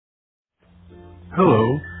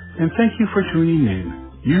Hello, and thank you for tuning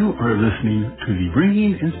in. You are listening to the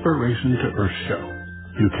Bringing Inspiration to Earth show.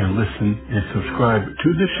 You can listen and subscribe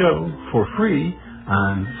to the show for free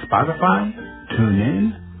on Spotify,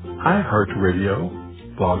 TuneIn, iHeartRadio,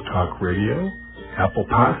 Blog Talk Radio, Apple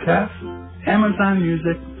Podcasts, Amazon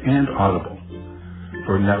Music, and Audible.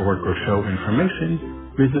 For network or show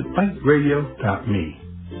information, visit biteradio.me.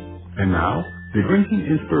 And now, the Bringing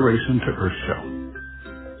Inspiration to Earth show.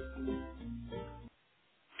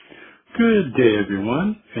 Good day,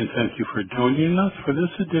 everyone, and thank you for joining us for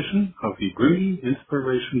this edition of the Bringing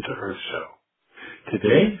Inspiration to Earth show.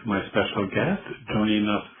 Today, my special guest joining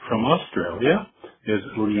us from Australia is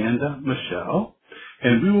Leanda Michelle,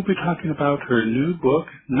 and we will be talking about her new book,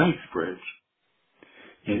 Knightsbridge.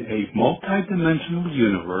 In a multidimensional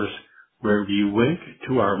universe where we wake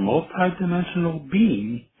to our multidimensional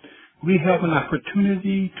being, we have an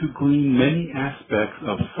opportunity to glean many aspects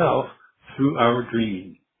of self through our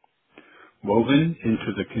dreaming. Woven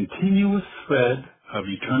into the continuous thread of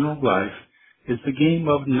eternal life is the game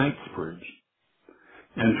of Knightsbridge.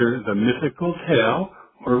 Enter the mythical tale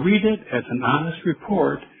or read it as an honest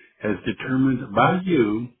report as determined by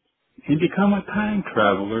you and become a time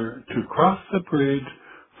traveler to cross the bridge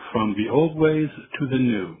from the old ways to the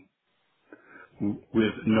new.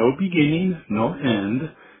 With no beginning nor end,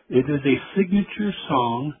 it is a signature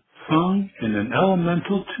song sung in an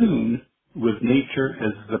elemental tune with nature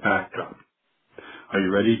as the backdrop. Are you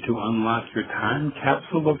ready to unlock your time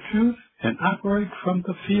capsule of truth and operate from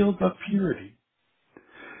the field of purity?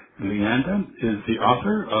 Leanda is the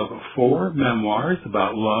author of 4 memoirs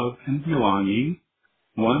about love and belonging,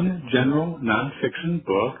 1 general nonfiction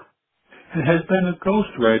book, and has been a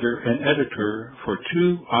ghostwriter and editor for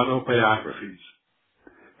 2 autobiographies.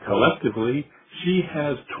 Collectively, she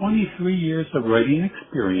has 23 years of writing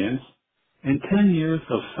experience and 10 years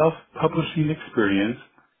of self-publishing experience,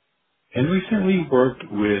 and recently worked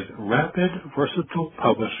with rapid, versatile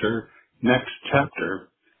publisher Next Chapter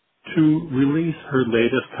to release her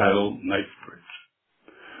latest title, Knightsbridge.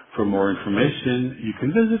 For more information, you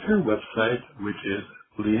can visit her website, which is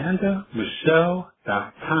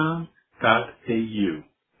leandamichelle.com.au.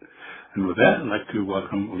 And with that, I'd like to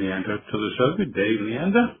welcome Leanda to the show. Good day,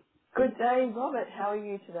 Leanda. Good day, Robert. How are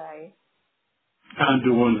you today? I'm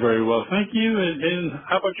doing very well, thank you. And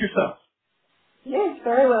how about yourself? Yes,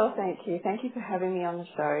 very well, thank you. Thank you for having me on the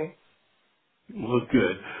show. Well,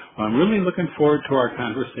 good. Well, I'm really looking forward to our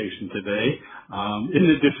conversation today. In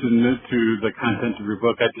addition to the content of your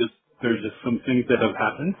book, there's just some things that have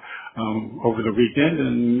happened over the weekend,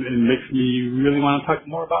 and it makes me really want to talk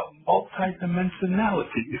more about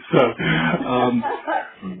multidimensionality. So,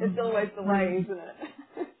 it's always the way, isn't it?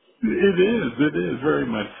 It is very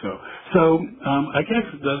much so. So, I guess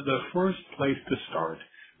the first place to start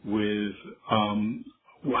with,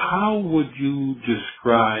 how would you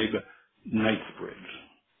describe Knightsbridge?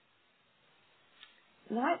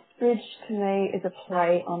 Knightsbridge to me is a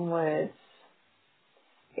play on words.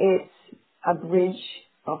 It's a bridge,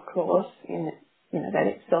 of course, that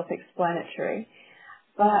it's self-explanatory.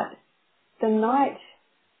 But the knight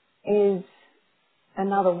is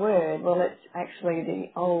another word. Well, it's actually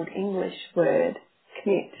the Old English word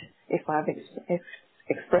knit, if I've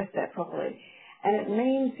expressed that properly. And it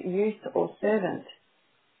means youth or servant.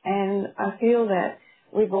 And I feel that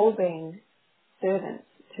we've all been servants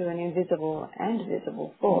to an invisible and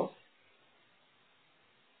visible force.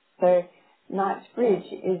 So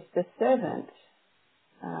Knightsbridge is the servant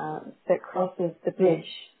that crosses the bridge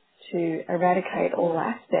to eradicate all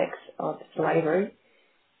aspects of slavery.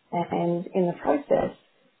 And in the process,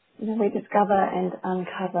 we discover and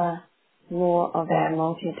uncover more of our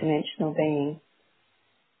multidimensional being.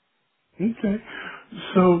 Okay.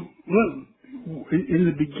 So, in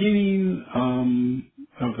the beginning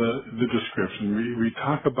of the description, we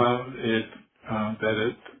talk about it that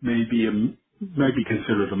it may be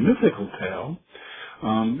considered a mythical tale,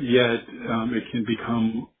 yet it can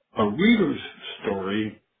become a reader's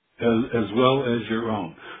story as well as your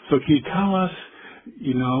own. So, can you tell us,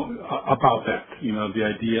 about that? The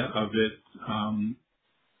idea of it.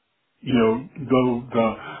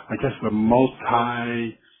 The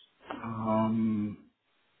multi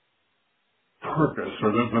purpose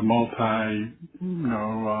or the multi,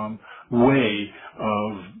 way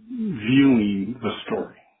of viewing the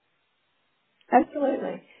story.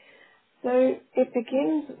 Absolutely. So it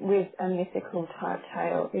begins with a mythical type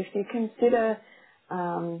tale. If you consider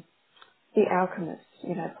The Alchemist,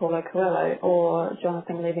 Paulo Coelho, or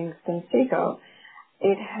Jonathan Livingston Seagull,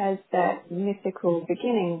 it has that mythical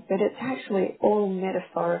beginning, but it's actually all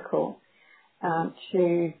metaphorical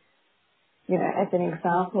to as an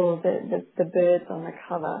example, the birds on the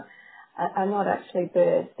cover are not actually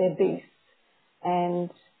birds, they're beasts. And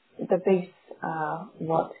the beasts are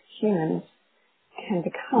what humans can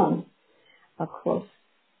become. Of course,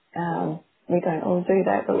 we don't all do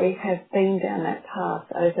that, but we have been down that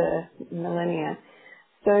path over millennia.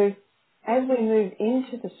 So as we move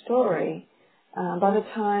into the story, by the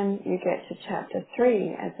time you get to chapter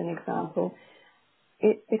 3, as an example,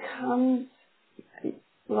 it becomes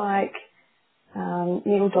like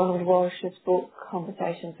Neil Donald Walsh's book,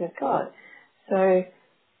 Conversations with God. So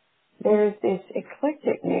there is this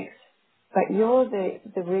eclectic mix, but you're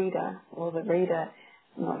the reader, or the reader,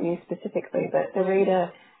 not you specifically, but the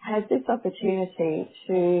reader has this opportunity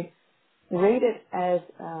to read it as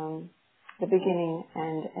the beginning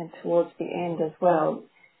and towards the end as well,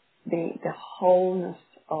 the wholeness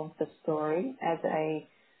of the story as a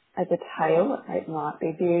tale. It might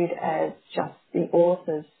be viewed as just the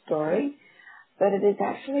author's story, but it is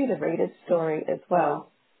actually the reader's story as well.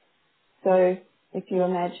 So if you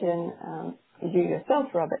imagine you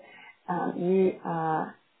yourself, Robert, you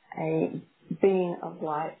are a being of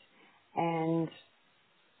light, and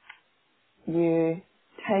you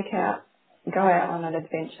go out on an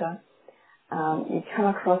adventure. You come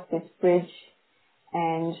across this bridge,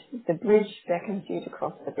 and the bridge beckons you to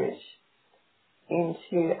cross the bridge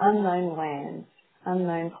into unknown lands,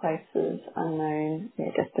 unknown places, unknown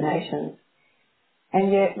destinations.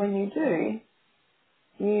 And yet when you do,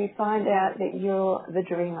 you find out that you're the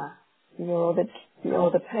dreamer. You're the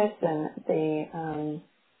person,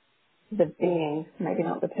 the being, maybe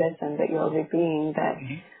not the person, but you're the being that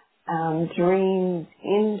dreams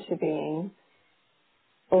into being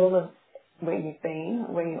all of where you've been,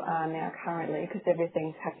 where you are now currently, because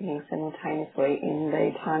everything's happening simultaneously in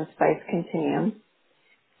the time-space continuum.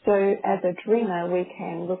 So as a dreamer, we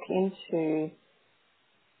can look into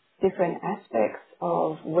different aspects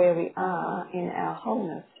of where we are in our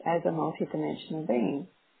wholeness as a multidimensional being.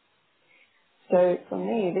 So for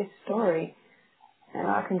me, this story, and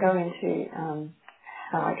I can go into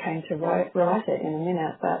how I came to write it in a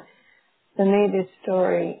minute, but for me this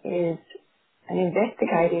story is an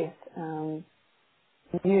investigative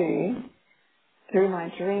view through my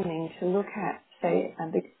dreaming to look at, say,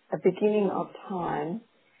 a beginning of time,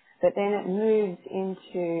 but then it moves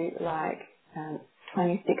into like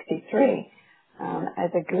 2063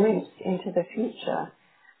 as a glimpse into the future,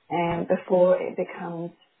 and before it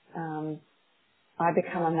becomes I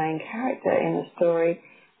become a main character in the story,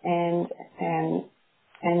 and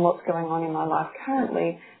what's going on in my life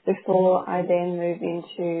currently, before I then move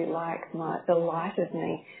into like the light of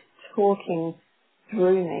me talking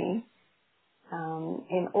through me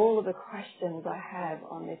in all of the questions I have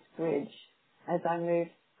on this bridge as I move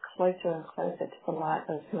closer and closer to the light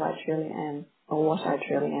of who I truly am, or what I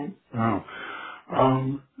truly am. Wow.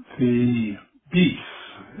 The beasts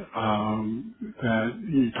that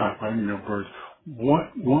you talk about, birds.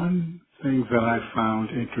 One thing that I found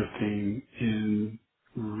interesting in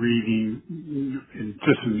reading,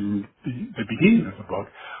 just in the beginning of the book,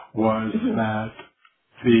 was that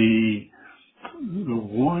the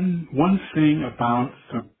one thing about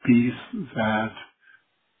the beast that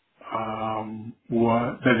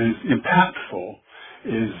is impactful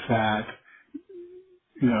is that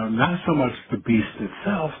not so much the beast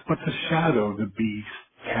itself, but the shadow the beast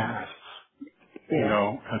casts,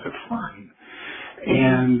 as it's flying.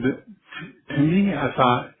 And to me, I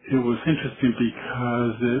thought it was interesting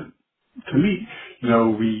because to me,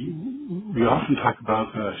 we often talk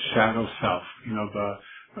about the shadow self,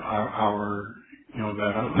 our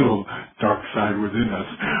that little dark side within us,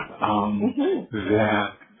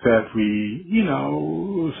 that we,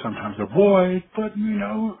 sometimes avoid, but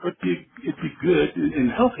it'd be good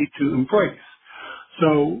and healthy to embrace.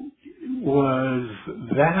 So was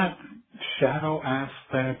that shadow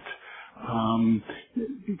aspect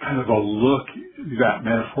kind of a look, that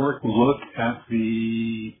metaphoric look at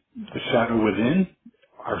the shadow within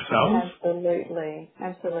ourselves?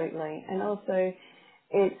 Absolutely. And also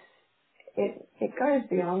it goes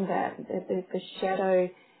beyond that. The shadow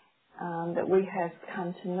that we have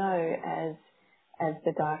come to know as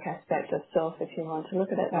the dark aspect of self, if you want to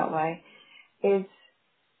look at it that way, it's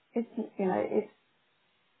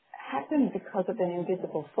happened because of an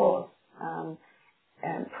invisible force.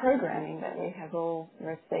 Programming that we have all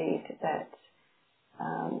received that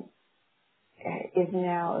is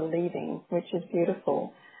now leaving, which is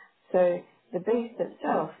beautiful. So the beast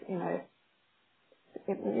itself,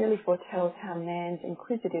 it really foretells how man's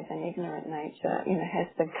inquisitive and ignorant nature, has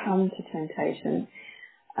succumbed to temptation,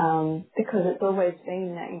 because it's always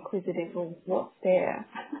been that inquisitive, well, what's there?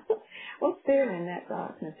 what's there in that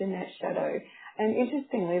darkness, in that shadow? And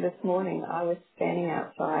interestingly, this morning I was standing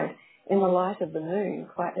outside in the light of the moon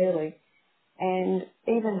quite early, and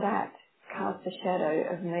even that cast a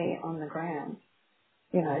shadow of me on the ground.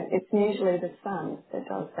 You know, it's usually the sun that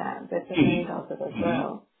does that, but the moon does it as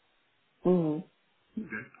well. Mm.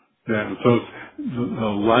 Yeah, so it's the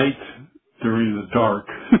light during the dark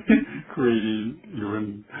creating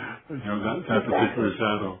that particular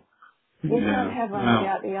shadow. You can't have one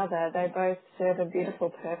without the other. They both serve a beautiful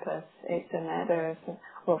purpose. It's a matter of,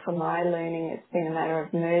 well, from my learning, it's been a matter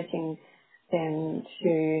of merging them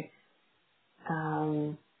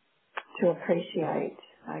to appreciate,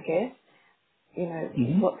 I guess, you know,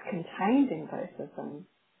 what's contained in both of them.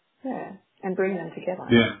 Yeah, and bring them together.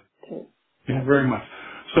 Yeah. Yeah, very much.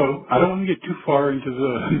 So I don't want to get too far into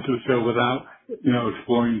the show without,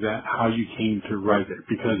 exploring that, how you came to write it,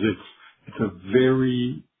 because it's a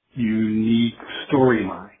very unique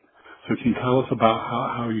storyline. So can you tell us about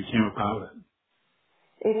how you came about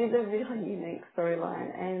it? It is a really unique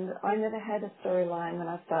storyline, and I never had a storyline when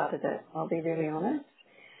I started it, I'll be really honest.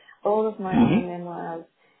 All of my other memoirs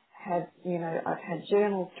have, I've had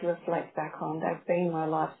journals to reflect back on. They've been my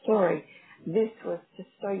life story. This was just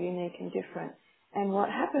so unique and different. And what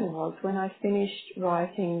happened was when I finished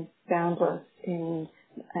writing Boundless and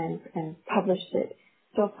published it,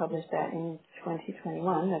 self-published that in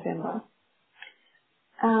 2021, November,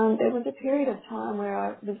 there was a period of time where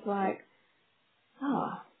I was like,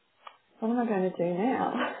 what am I going to do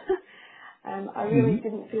now? And I really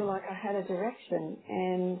didn't feel like I had a direction.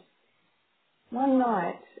 And one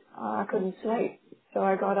night I couldn't sleep, so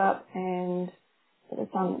I got up and it was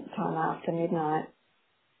sometime after midnight,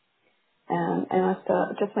 and I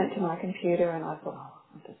just went to my computer and I thought,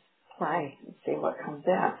 I'll just play and see what comes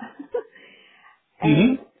out.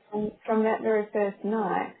 And from that very first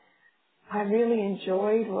night, I really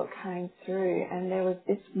enjoyed what came through, and there was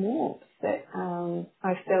this warmth that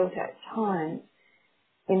I felt at times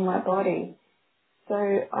in my body. So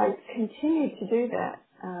I continued to do that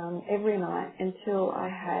every night until I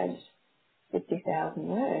had 50,000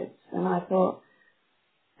 words. And I thought,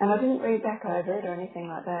 and I didn't read back over it or anything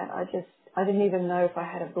like that. I didn't even know if I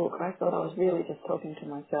had a book. I thought I was really just talking to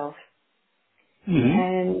myself.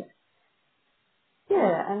 And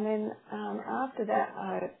yeah, and then after that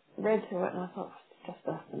I read through it and I thought, it just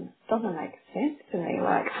doesn't make sense to me.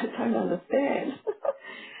 Like, I don't understand.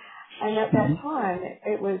 And at that time,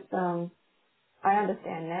 it was, I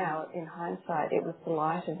understand now in hindsight, it was the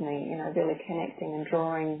light of me, really connecting and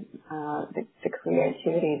drawing the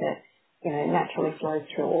creativity that, naturally flows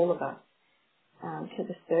through all of us to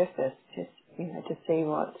the surface, to see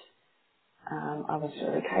what I was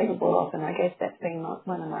really capable of. And I guess that's been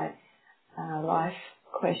one of my life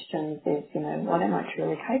questions is, what am I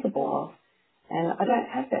truly capable of? And I don't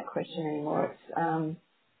have that question anymore.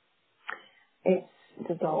 It's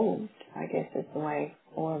dissolved, I guess is the way,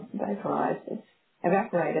 or vaporized. It's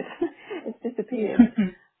evaporated. It's disappeared.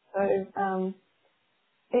 So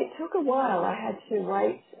it took a while. I had to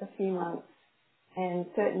wait a few months, and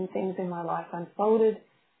certain things in my life unfolded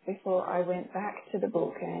before I went back to the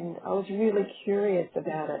book, and I was really curious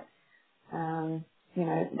about it.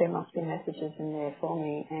 There must be messages in there for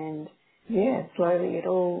me, and yeah, slowly it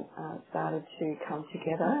all started to come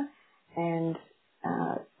together, and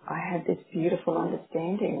I had this beautiful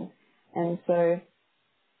understanding. And so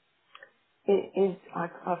it is,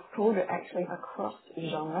 I've called it actually a cross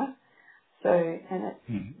genre. So, and it's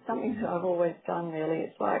something that I've always done really.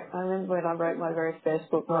 It's like, I remember when I wrote my very first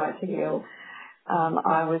book, Right to Heal,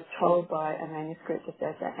 I was told by a manuscript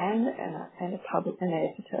assessor and an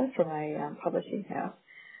editor from a publishing house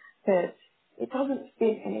that it doesn't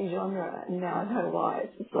fit any genre. And now I know why.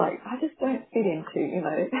 It's just like, I just don't fit into,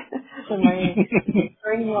 the main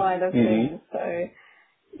streamline of things. So,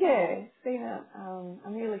 yeah, it's been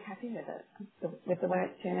I'm really happy with it, with the way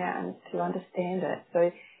it's turned out and to understand it.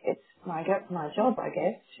 So it's my job, I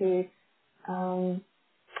guess, to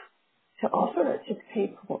offer it to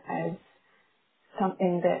people as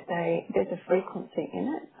something that there's a frequency in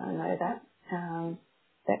it. I know that,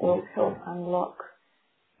 that will help unlock,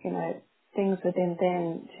 things within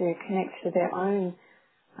them to connect to their own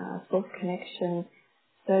source connection,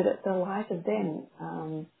 so that the light of them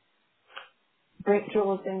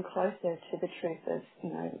draws them closer to the truth of,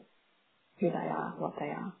 who they are, what they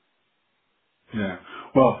are. Yeah.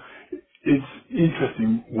 Well, it's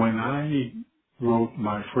interesting. When I wrote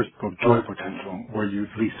my first book, Joy Potential, Where You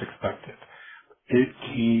Least Expect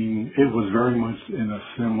it was very much in a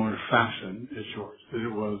similar fashion as yours.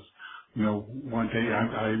 It was, one day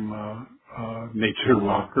I'm a nature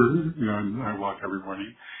walker, and I walk every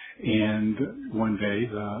morning. And one day,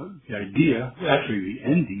 the idea, actually the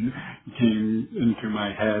ending, came into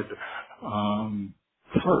my head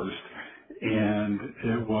first. And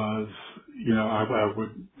it was, I would,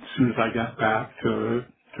 as soon as I got back to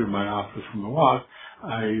my office from the walk,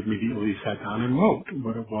 I immediately sat down and wrote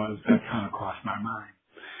what it was that kind of crossed my mind.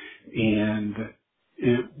 And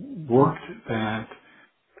it worked that,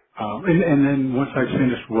 and then once I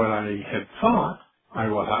finished what I had thought, I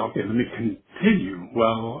was like, okay, let me continue.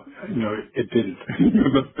 Well, it didn't.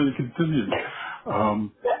 It continued.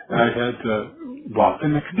 I had to walk the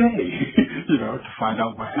next day, to find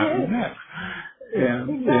out what happened next.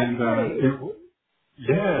 And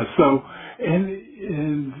yeah, so, and,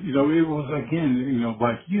 it was again,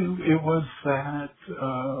 like you, it was that,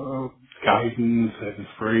 guidance, that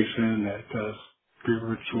inspiration, that,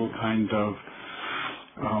 spiritual kind of,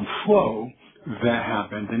 flow that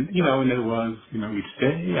happened. And, and it was, each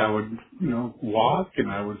day I would, walk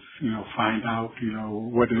and I would, find out,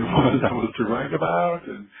 what it was I was to write about,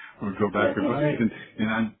 and I would go back and write, and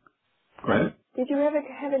I'm, go ahead. Did you ever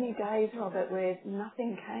have any days, Robert, where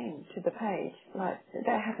nothing came to the page? Like,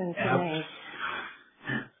 that happened to me.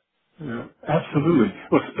 Yeah, absolutely.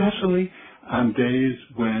 Well, especially on days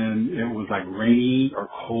when it was like rainy or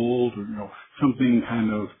cold, or, something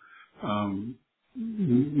kind of,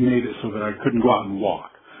 made it so that I couldn't go out and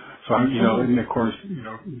walk. So I, and of course,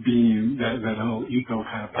 being that little ego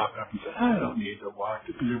kind of popped up and said, I don't need to walk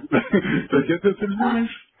to be able to get this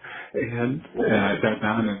information. And I sat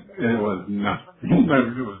down and it was nothing.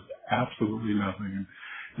 It was absolutely nothing.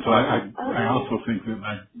 And so I also think that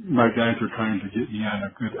my guys were trying to get me on a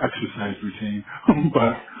good exercise routine,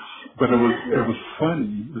 but it was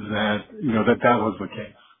funny that that was the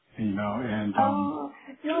case, and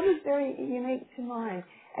yours is very unique to mine,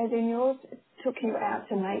 as in yours took you out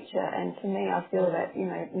to nature, and to me I feel that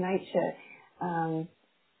nature,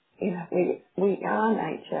 we are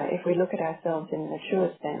nature if we look at ourselves in the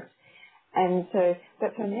truest sense. And so,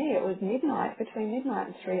 but for me it was between midnight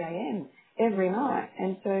and 3 a.m. every night.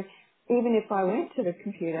 And so even if I went to the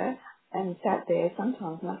computer and sat there,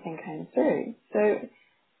 sometimes nothing came through. So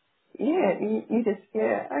yeah, you just,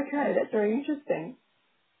 okay, that's very interesting.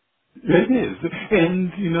 It is.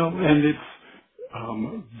 And, and it's,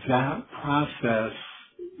 that process,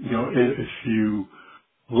 if you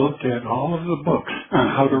look at all of the books on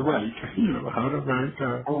how to write, how to write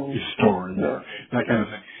a story, that kind of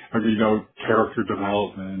thing. Or, character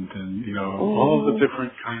development and, all of the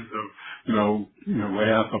different kinds of, lay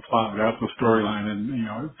out the plot, lay out the storyline,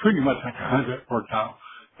 and, pretty much I kind of it worked out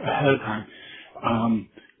ahead of time.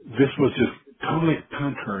 This was just totally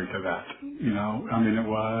contrary to that, it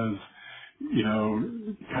was,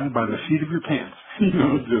 kind of by the seat of your pants,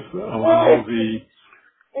 just allow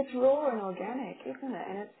It's raw and organic, isn't it?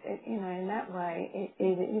 And it's in that way,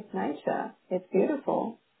 it's nature. It's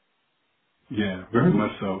beautiful. Yeah, very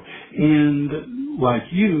much so. And like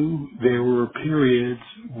you, there were periods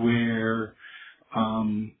where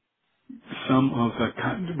some of the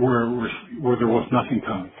where there was nothing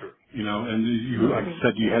coming through, and you, like I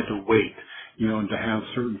said, you had to wait, and to have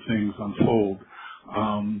certain things unfold.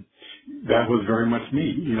 That was very much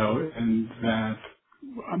me, and that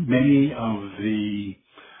many of the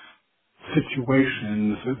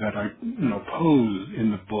situations that I, posed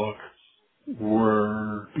in the book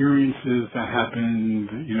were experiences that happened,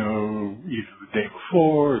 either the day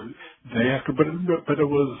before, or the day after, but it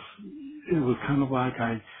was kind of like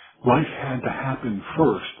life had to happen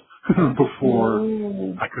first before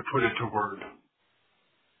I could put it to word.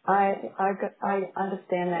 I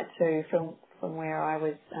understand that too from where I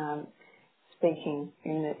was speaking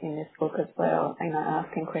in this book as well,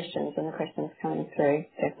 asking questions and the questions coming through.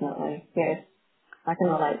 Definitely, yes, I can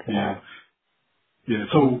relate to that. Yeah,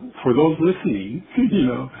 so for those listening, this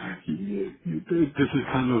is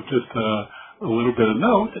kind of just a little bit of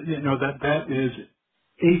note, that is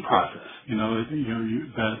a process,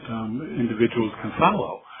 that individuals can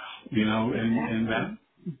follow, and that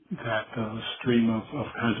stream of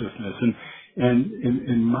consciousness. And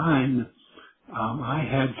in mine, I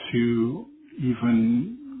had to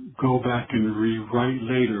even go back and rewrite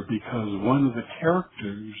later because one of the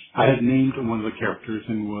characters, I had named one of the characters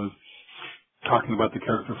and was talking about the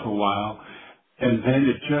character for a while, and then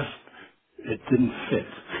it didn't fit.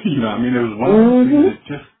 It was one of those things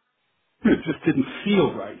that it just didn't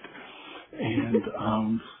feel right. And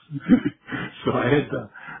so I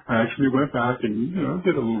actually went back and,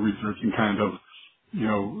 did a little research and kind of,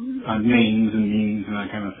 on names and meanings and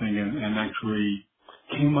that kind of thing, and actually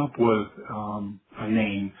came up with a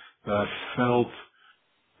name that I felt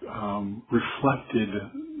reflected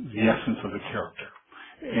the essence of the character.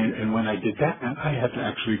 and when I did that, I had to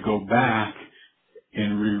actually go back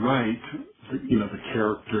and rewrite, the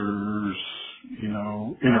characters,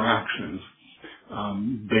 interactions,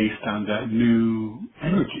 based on that new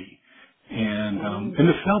energy. And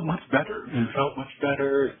it felt much better. It's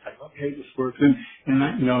like, okay, this works. And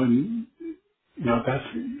I, that's,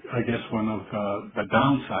 I guess, one of the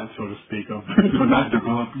downsides, so to speak, of not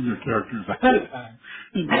developing your characters ahead of time.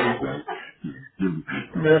 Is that you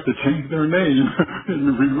may have to change their name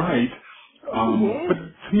and rewrite. But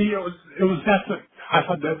to me, I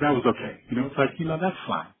thought that was okay. It's like, that's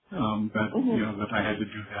fine. That I had to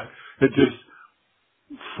do that. It just,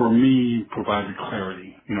 for me, provided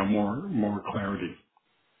clarity, more clarity.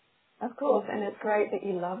 Of course, and it's great that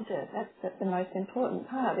you loved it. That's the most important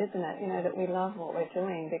part, isn't it? That we love what we're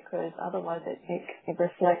doing, because otherwise it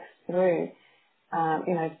reflects through,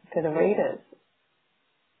 to the readers.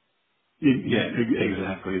 Yeah,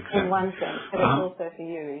 exactly. In one sense, but it's also for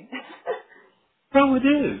you. Well, it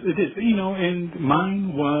is. And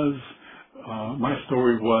mine was, my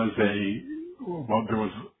story was there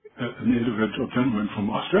was an individual gentleman from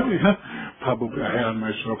Australia, probably, I had on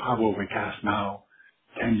my show, probably cast now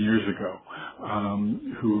 10 years ago,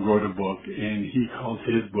 who wrote a book, and he called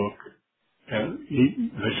his book,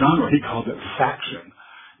 the genre, he called it faction.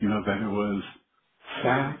 That it was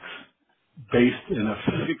facts based in a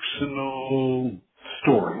fictional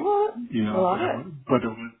story.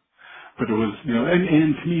 But it was,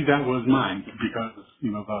 and to me that was mine, because,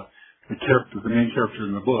 the main character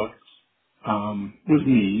in the book, was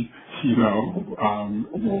me,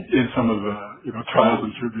 in some of the, trials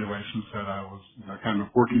and tribulations that I was, kind of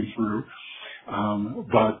working through.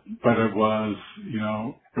 But it was,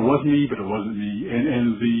 it was me, but it wasn't me.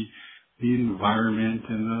 And the environment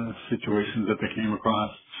and the situations that they came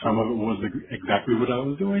across, some of it was exactly what I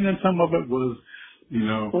was doing, and some of it was,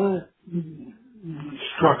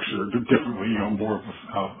 structured differently, more of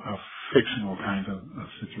a fictional kind of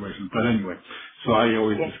situation. But anyway, so I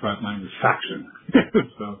always describe mine as faction.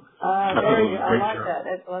 So I like that.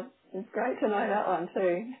 It's great to know that one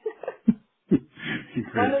too.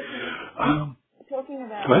 Great. Talking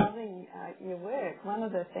about loving your work, one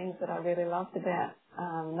of the things that I really loved about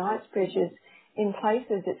Knightsbridge is, in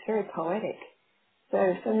places, it's very poetic.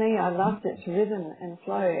 So for me, I loved its rhythm and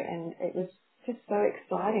flow, and it was just so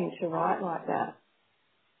exciting to write like that.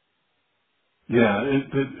 Yeah,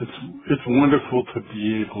 it's wonderful to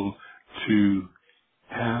be able to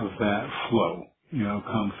have that flow,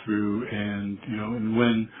 come through, and and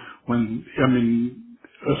when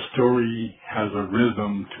a story has a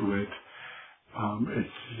rhythm to it,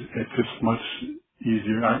 it's just much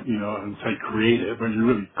easier, and say creative, but you're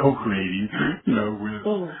really co-creating,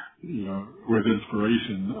 with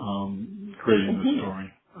inspiration, creating the story.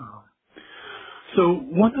 So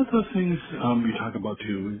one of the things you talk about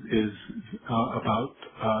too is about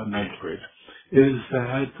Knightsbridge, is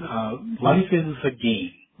that life is a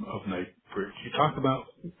game of Knightsbridge. You talk about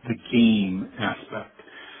the game aspect.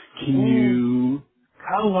 Can you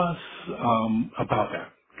tell us about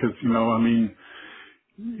that? Because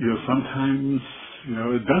sometimes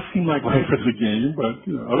it does seem like life is a game, but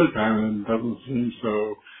other times it doesn't seem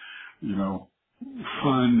so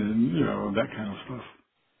fun and that kind of stuff.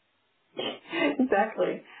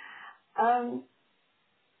 Exactly.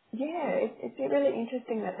 It's really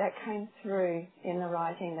interesting that came through in the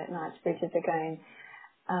writing, that Knightsbridge is a game,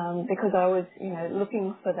 because I was,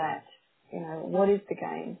 looking for that, what is the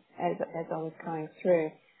game as I was going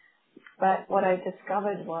through. But what I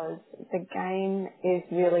discovered was the game is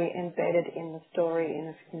really embedded in the story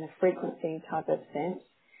in a frequency type of sense.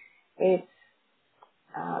 It's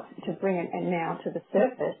to bring it and now to the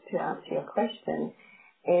surface to answer your question.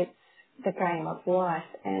 It's the game of life,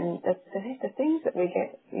 and the things that we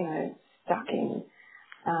get, stuck in,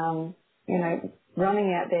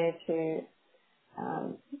 running out there to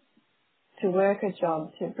work a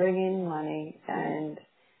job, to bring in money and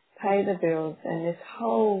pay the bills, and this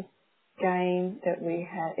whole game that we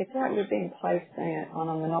have, it's like we've been placed on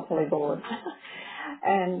a monopoly board.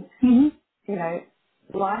 And,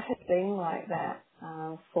 life has been like that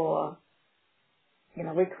for,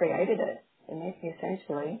 we created it,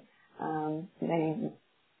 essentially, many,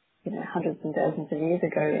 hundreds and thousands of years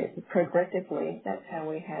ago. Progressively, that's how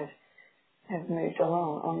we have moved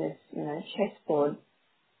along on this, chessboard,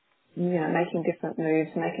 making different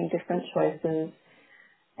moves, making different choices,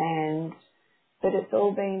 but it's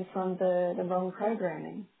all been from the wrong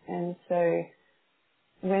programming. And so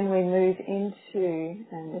when we move into,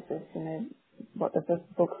 and this is, what the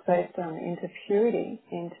book's based on, into purity,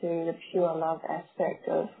 into the pure love aspect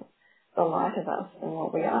of the light of us and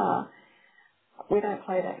what we are, we don't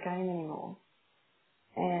play that game anymore.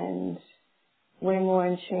 and we're more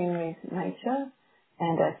in tune with nature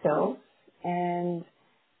and ourselves. And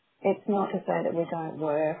it's not to say that we don't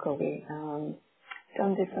work or we on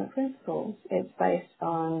different principles. It's based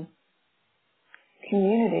on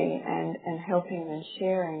community and helping and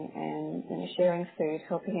sharing, and sharing food,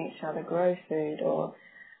 helping each other grow food, or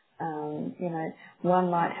one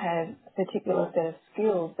might have a particular set of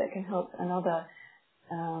skills that can help another.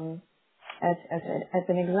 As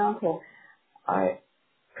an example, I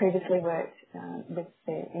previously worked in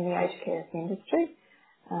the aged care industry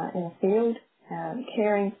in the field,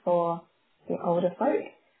 caring for the older folk,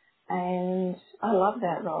 and I love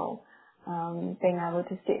that role. Being able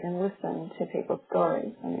to sit and listen to people's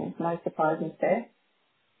stories. I mean, no surprises there.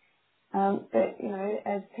 But,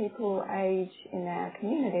 as people age in our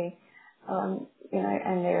community, and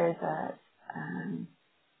there is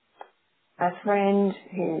a friend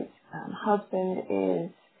whose husband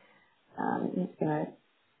is,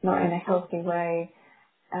 not in a healthy way,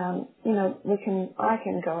 I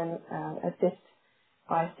can go and assist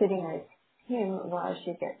by sitting with him while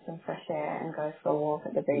she gets some fresh air and goes for a walk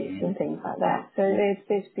at the beach and things like that. So there's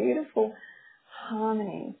this beautiful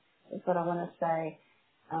harmony, is what I want to say,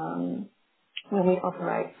 when we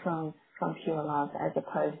operate from pure love as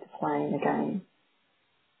opposed to playing the game.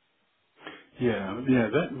 Yeah,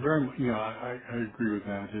 that very much, I agree with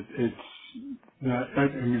that. It's that,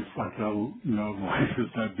 it's like, life is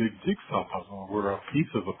that big jigsaw puzzle. We're a piece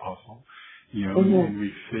of the puzzle, and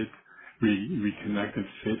we connect and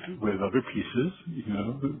fit with other pieces,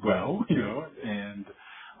 and,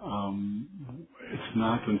 it's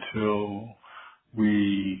not until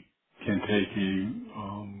we can take a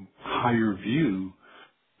higher view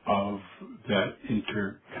of that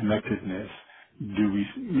interconnectedness do we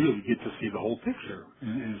really get to see the whole picture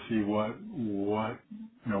and see what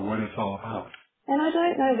it's all about. And I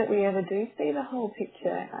don't know that we ever do see the whole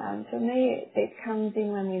picture. For me, it comes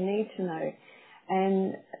in when we need to know.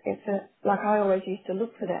 And I always used to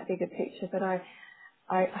look for that bigger picture, but I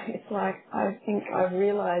think I've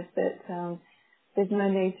realised that there's no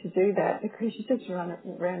need to do that, because you just run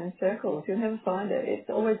around in circles. You'll never find it. It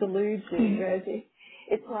always eludes you. Whereas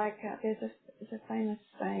it's like there's a famous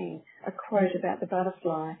saying, a quote about the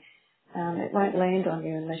butterfly. It won't land on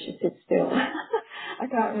you unless you sit still. I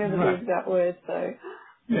can't remember the exact words though.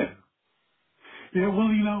 Yeah. Yeah, well,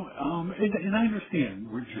 and I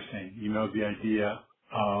understand what you're saying. The idea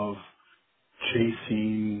of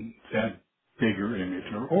chasing that bigger image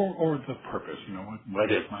or the purpose.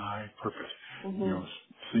 What is my purpose? Mm-hmm.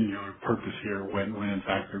 Singular purpose here when in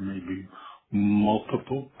fact there may be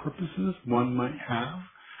multiple purposes one might have.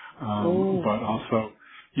 But also,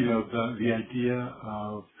 the idea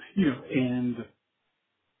of, and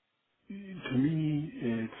to me,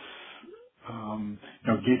 it's,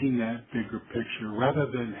 getting that bigger picture rather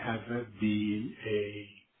than have it be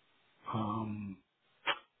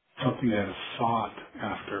something that is sought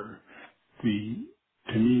after.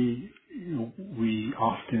 To me, we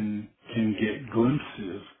often can get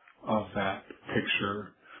glimpses of that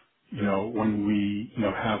picture, when we,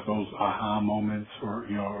 have those aha moments or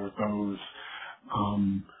those,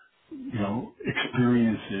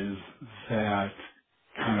 experiences that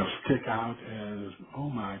kind of stick out as, oh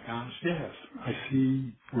my gosh, yes, I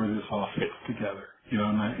see where this all fits together, it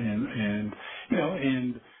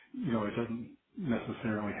doesn't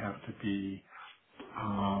necessarily have to be,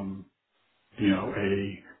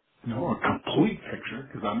 a complete picture,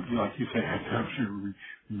 because like you say, I'm sure we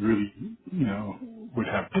really, would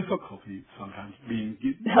have difficulty sometimes being,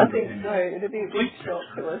 I think so. It'd be a big shock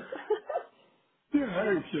to us.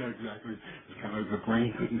 yeah, exactly. It's kind of like the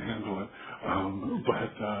brain couldn't handle it.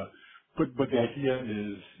 But the idea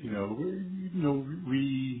is,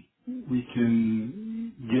 we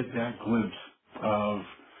can get that glimpse of,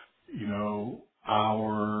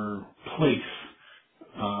 our place,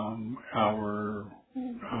 our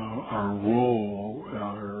role,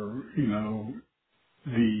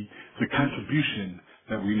 the contribution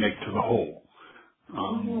that we make to the whole.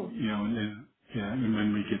 And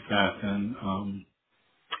when we get that, then,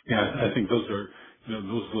 I think those are,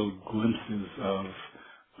 those little glimpses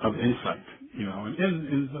of insight,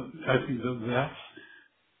 and I think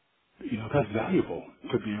that's valuable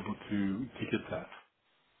to be able to get that.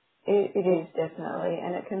 It is definitely,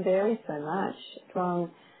 and it can vary so much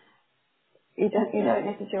from, you don't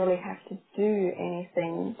necessarily have to do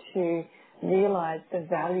anything to realise the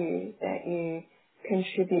value that you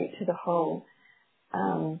contribute to the whole.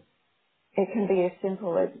 It can be as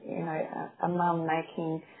simple as, a mum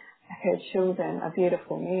making her children a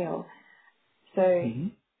beautiful meal. So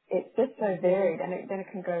it's just so varied, and then it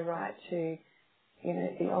can go right to,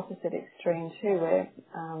 the opposite extreme too, where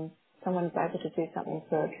someone's able to do something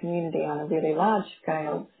for a community on a really large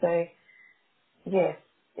scale. So yes,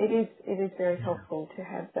 it is very helpful to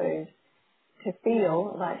have those, to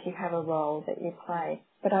feel like you have a role that you play.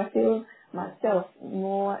 But I feel myself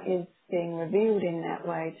more is being revealed in that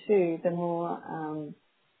way too, the more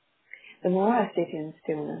I sit in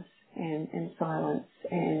stillness and silence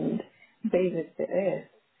and be with the earth.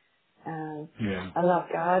 I love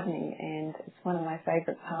gardening, and it's one of my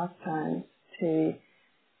favourite pastimes to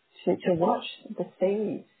watch the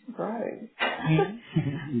seeds grow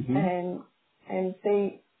and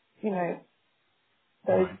see,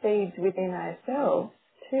 those seeds within ourselves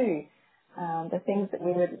too, the things that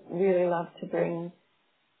we would really love to bring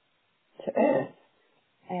to earth,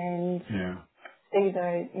 and see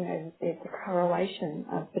those, the correlation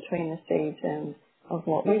between the seeds and of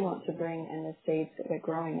what we want to bring and the seeds that we're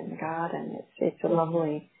growing in the garden. It's a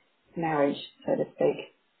lovely marriage, so to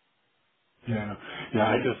speak. Yeah.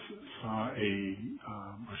 I just saw a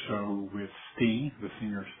show with Sting, the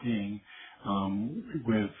singer Sting,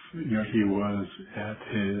 with, he was at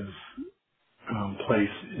his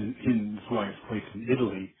place in his wife's place in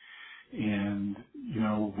Italy, and,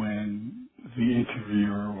 when the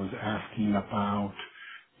interviewer was asking about,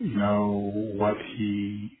 what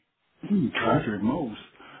he treasured most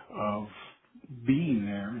of being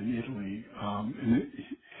there in Italy, and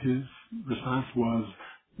his response was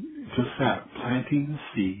just that, planting the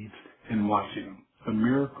seeds and watching them. The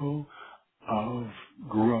miracle of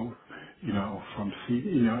growth, from seed,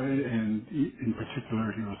 and in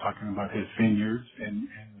particular he was talking about his vineyards and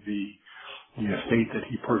the estate that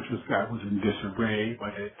he purchased that was in disarray,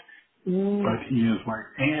 but he is like,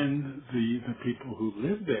 and the people who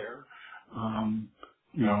lived there,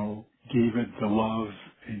 gave it the love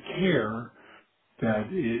and care that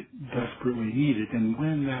it desperately needed. And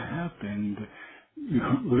when that happened,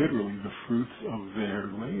 literally the fruits of their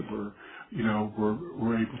labor,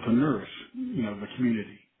 were able to nourish, the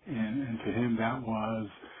community. And to him it was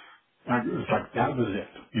like that was it.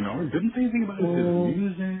 It didn't say anything about his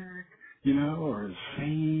music, or his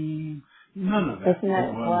fame, none of that. Isn't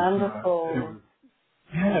that wonderful?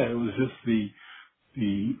 It was just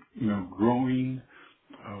the growing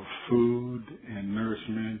of food and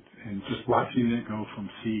nourishment, and just watching it go from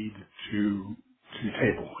seed to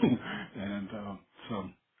table, and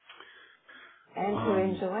to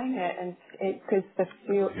enjoying it, and because the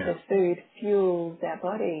food fuels our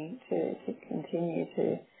body to continue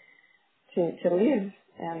to live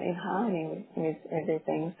in harmony with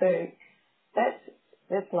everything. So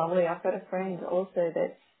that's lovely. I've got a friend also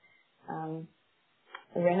that's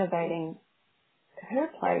renovating her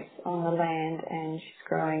place on the land, and she's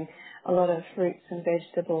growing a lot of fruits and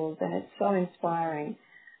vegetables, and it's so inspiring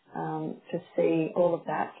to see all of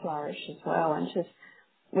that flourish as well. And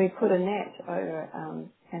we put a net over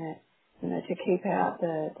and to keep out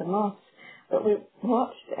the moths, but we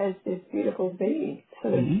watched as this beautiful bee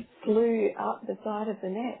sort of flew up the side of the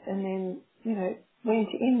net and then went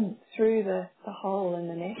in through the hole in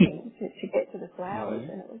the netting to get to the flowers,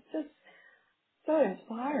 and it was just so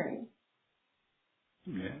inspiring.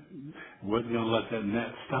 Yeah, wasn't going to let that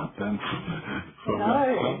net stop them from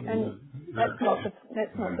no, and that's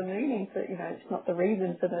not the meaning. For, it's not the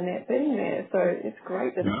reason for the net being there. So it's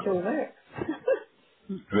great that it still works.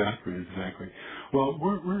 Exactly. Well,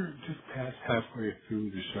 we're just past halfway through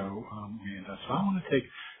the show, Leanda. So I want to take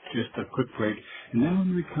just a quick break, and then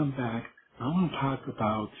when we come back, I want to talk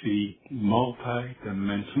about the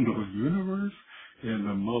multi-dimensional universe and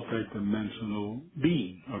the multi-dimensional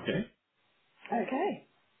being. Okay. Okay.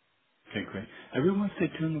 Okay, great. Everyone stay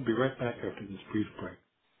tuned. We'll be right back after this brief break.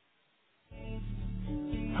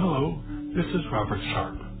 Hello, this is Robert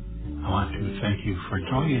Sharp. I want to thank you for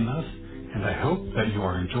joining us, and I hope that you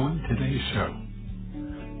are enjoying today's show.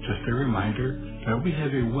 Just a reminder that we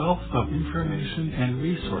have a wealth of information and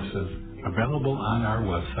resources available on our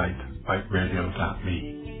website, biteradio.me.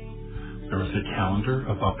 There is a calendar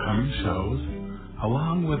of upcoming shows,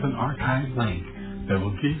 along with an archive link that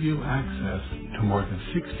will give you access to more than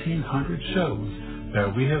 1,600 shows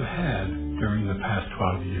that we have had during the past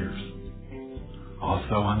 12 years.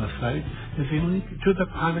 Also on the site is a link to the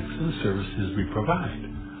products and services we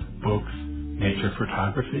provide: books, nature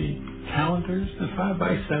photography, calendars, and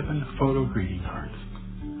 5x7 photo greeting cards.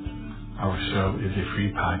 Our show is a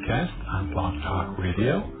free podcast on Blog Talk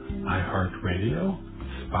Radio, iHeartRadio,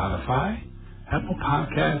 Spotify, Apple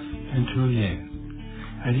Podcasts, and TuneIn.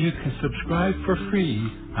 And you can subscribe for free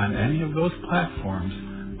on any of those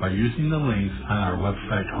platforms by using the links on our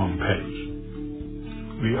website homepage.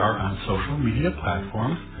 We are on social media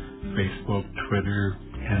platforms, Facebook, Twitter,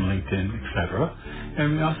 and LinkedIn, etc.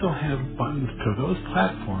 And we also have buttons to those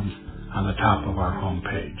platforms on the top of our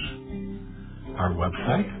homepage. Our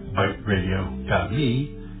website,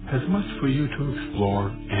 biteradio.me, has much for you to explore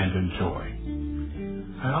and enjoy.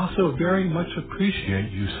 I also very much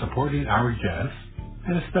appreciate you supporting our guests,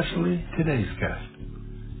 and especially today's guest.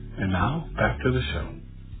 And now, back to the show.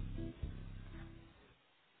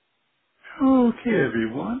 Okay,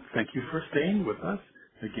 everyone. Thank you for staying with us.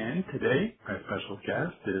 Again, today, my special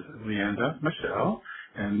guest is Leanda Michelle,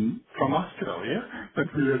 and from Australia.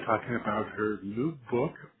 But we are talking about her new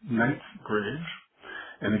book, Knightsbridge.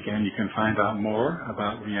 And again, you can find out more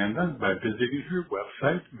about Leanda by visiting her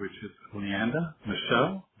website, which is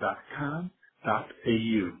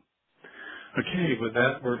leandamichelle.com.au. Okay, with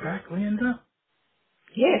that, we're back, Leanda?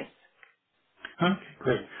 Yes. Okay,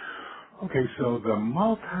 great. Okay, so the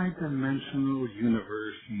multidimensional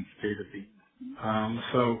universe and state of being.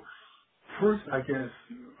 So first, I guess,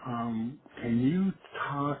 can you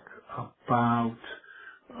talk about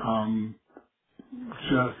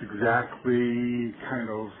just exactly kind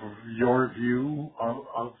of your view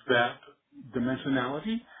of that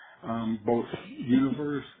dimensionality, both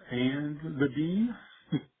universe and the being?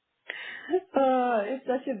 Oh, it's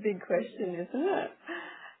such a big question, isn't it?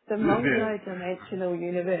 The multi-dimensional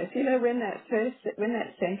universe. You know, when that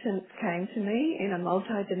sentence came to me, in a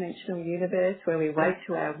multi-dimensional universe where we wake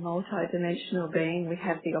to our multi-dimensional being, we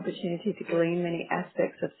have the opportunity to glean many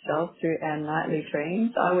aspects of self through our nightly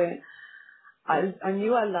dreams. I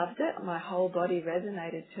knew I loved it. My whole body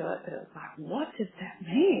resonated to it, but it was like, what does that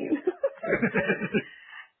mean?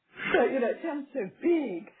 So, it sounds so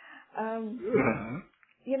big.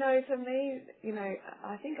 For me,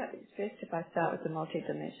 I think it's best if I start with the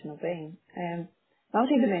multidimensional being.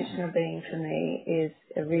 Multidimensional being for me is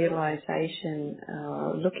a realization,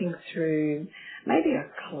 looking through maybe a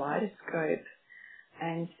kaleidoscope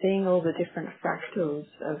and seeing all the different fractals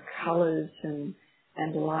of colors and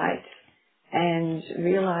light, and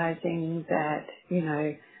realizing that,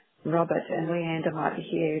 Robert and Leanda might be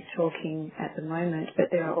here talking at the moment,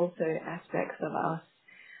 but there are also aspects of us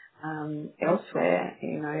elsewhere,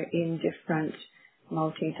 in different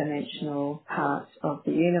multi-dimensional parts of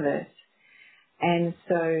the universe. And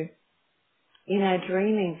so in our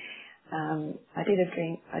dreaming, I did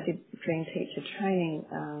dream teacher training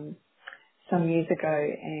some years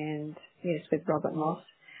ago, and yes, with Robert Moss,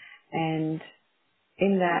 and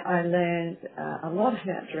in that I learned a lot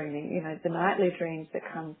about dreaming, the nightly dreams that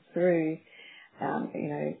come through,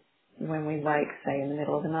 when we wake, say, in the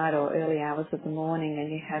middle of the night or early hours of the morning, and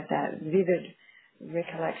you have that vivid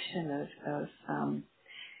recollection of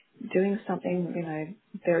doing something,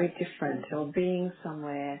 very different, or being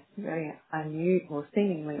somewhere very unusual or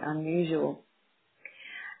seemingly unusual.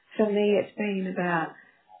 For me, it's been about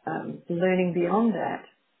learning beyond that.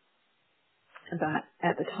 But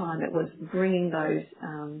at the time, it was bringing those,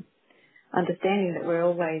 understanding that we're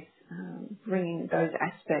always bringing those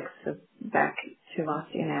aspects back to us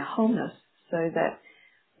in our wholeness, so that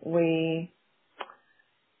we,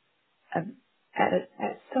 at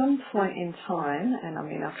some point in time, and I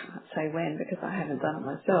mean I can't say when because I haven't done it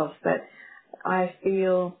myself, but I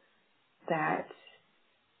feel that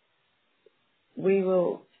we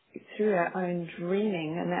will, through our own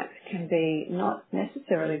dreaming, and that can be not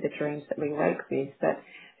necessarily the dreams that we wake with, but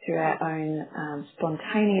through our own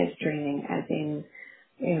spontaneous dreaming, as in,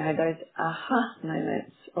 those aha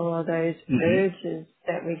moments, or those urges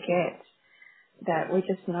that we get, that we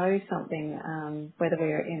just know something, whether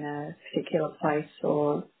we're in a particular place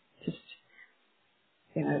or just,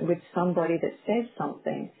 with somebody that says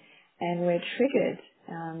something, and we're triggered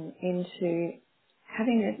into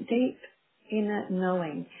having a deep inner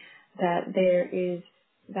knowing that there is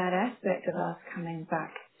that aspect of us coming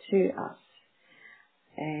back to us.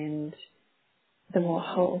 And the more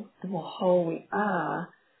whole we are,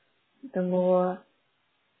 the more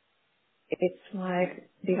it's like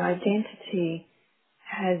the identity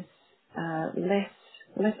has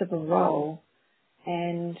less of a role,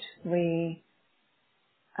 and we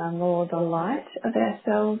are more the light of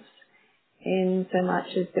ourselves, in so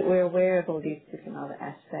much as that we're aware of all these different other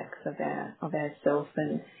aspects of ourself,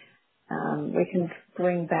 and we can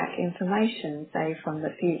bring back information, say, from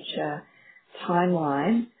the future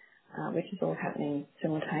timeline, which is all happening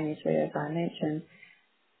simultaneously, as I mentioned,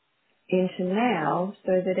 into now,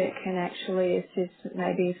 so that it can actually assist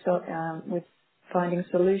maybe with finding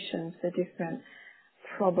solutions for different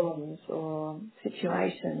problems or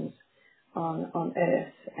situations on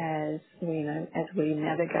Earth as we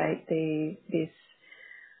navigate this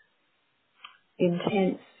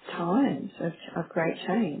intense times of great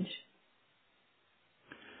change.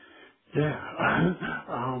 Yeah.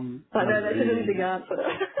 I know that's a really big answer.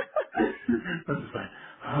 I was like,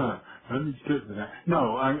 let me sit with that.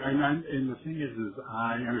 No, and the thing is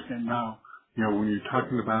I understand now, when you're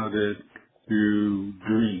talking about it through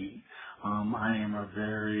dreaming, I am a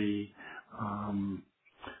very,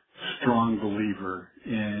 strong believer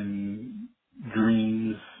in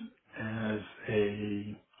dreams as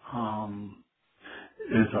a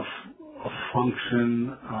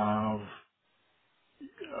function of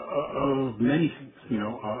many things,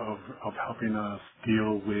 of helping us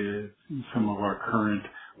deal with some of our current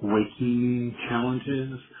waking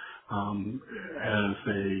challenges, as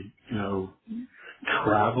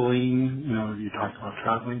traveling, you talked about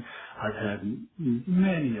traveling. I've had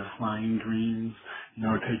many a flying dreams,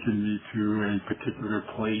 taking me to a particular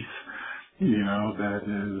place, that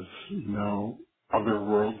is,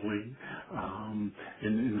 otherworldly.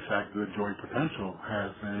 In fact, the Joy Potential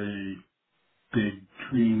has a big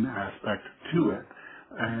dream aspect to it.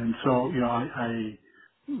 And so, I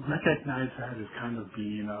recognize that as kind of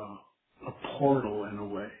being a portal in a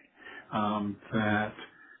way,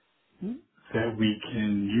 that we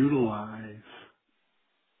can utilize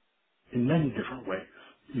in many different ways,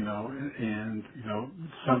 and,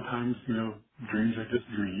 sometimes, dreams are just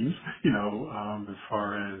dreams, as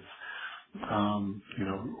far as, a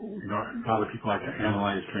lot of people like to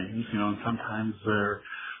analyze dreams, and sometimes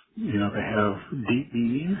they have deep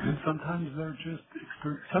meaning, and sometimes they're just,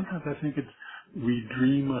 sometimes I think we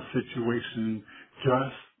dream a situation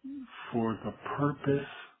just for the purpose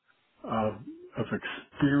of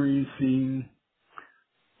experiencing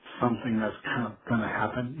something that's kind of going to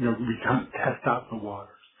happen. We kind of test out the waters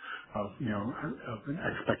of an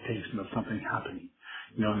expectation of something happening.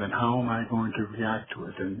 And then how am I going to react to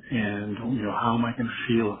it, and how am I going to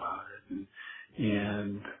feel about it,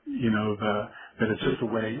 and that it's just a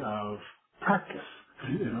way of practice,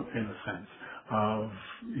 in a sense of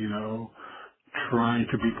trying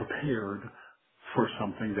to be prepared for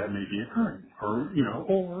something that may be occurring, or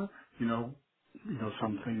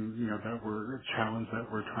something, a challenge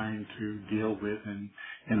that we're trying to deal with in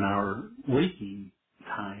our waking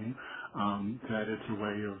time, that it's a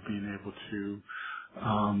way of being able to,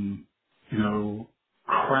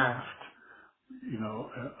 craft,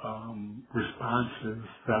 responses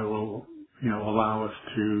that will, allow us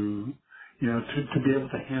to, to be able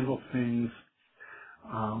to handle things,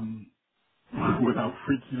 without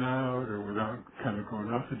freaking out, or without kind of going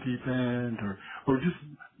off the deep end, or just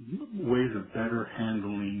ways of better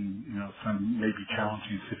handling, some maybe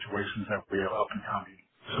challenging situations that we are up and coming.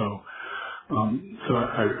 So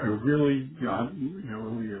I really, I'm,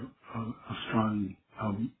 really a strong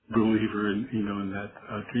believer in that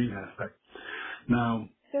dream aspect. Now,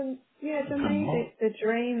 to me, the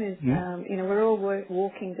dream is, we're all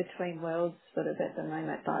walking between worlds sort of at the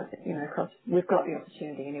moment, but, we've got the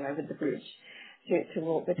opportunity anyway with the bridge to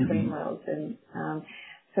walk between worlds. And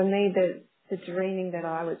for me, the dreaming that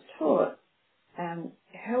I was taught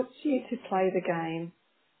helps you to play the game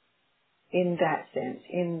in that sense,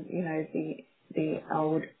 in, the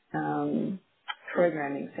old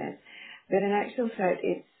programming sense. But in actual fact,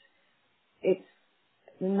 it's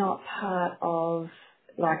not part of,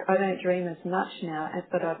 like, I don't dream as much now,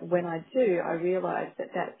 but when I do, I realise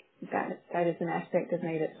that is an aspect of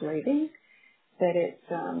me that's leaving, that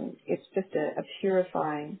it's just a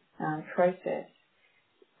purifying process.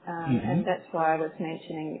 And that's why I was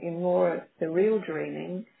mentioning in more of the real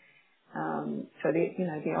dreaming, so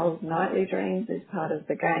the old nightly dreams is part of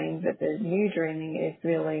the game, but the new dreaming is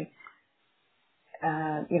really,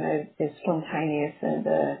 is spontaneous, and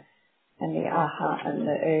the aha and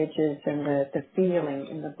the urges and the feeling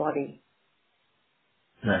in the body.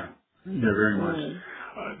 Yeah, very much.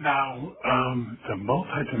 Now, the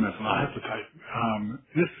multidimensional, I have to type.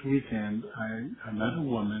 This weekend, I met a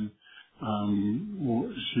woman.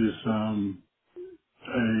 She's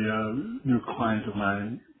a new client of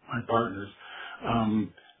my partner's.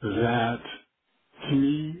 That, to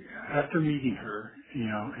me, after meeting her,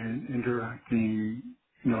 and interacting,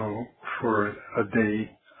 for a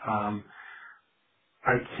day,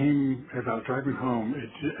 I came, as I was driving home,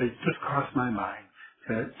 it just crossed my mind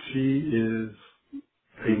that she is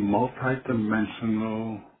a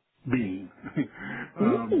multi-dimensional being.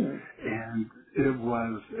 And it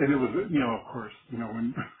was, of course,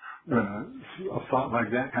 when a thought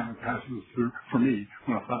like that kind of passes through, for me,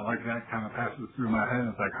 when a thought like that kind of passes through my head,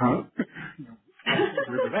 it's like, huh?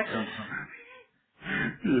 Where did that come from?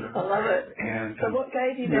 I love it. And, so what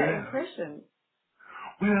gave you that impression?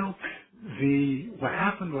 Well, what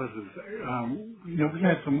happened was, we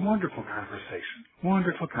had some wonderful conversation,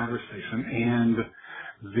 and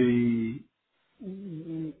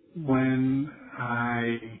when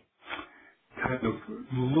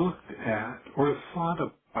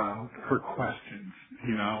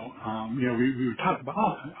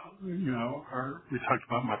about, we talked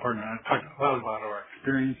about, my partner and I talked a lot about our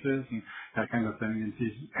experiences and that kind of thing, and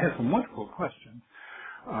she had some wonderful questions.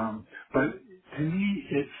 But to me,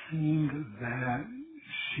 it seemed that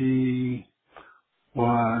she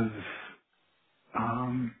was,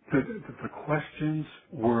 the questions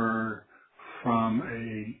were from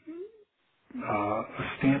a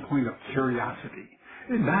standpoint of curiosity.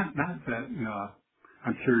 And not that,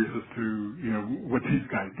 I'm curious as to, what these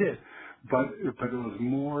guys did, but it was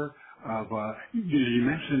more of you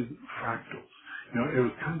mentioned fractals. It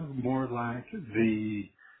was kind of more like the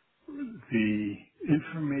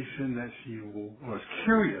information that she was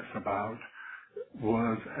curious about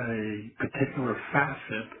was a particular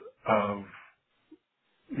facet of,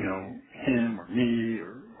 him or me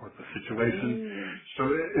or the situation. Mm. So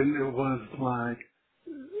it was like,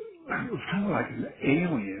 it was kind of like an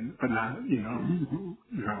alien, but not,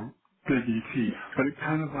 big E.T., but it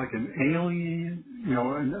kind of like an alien,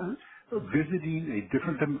 and, visiting a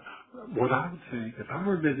different, what I would say, if I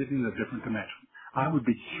were visiting a different dimension, I would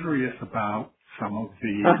be curious about some of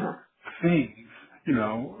the Uh-huh. things,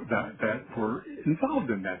 that were involved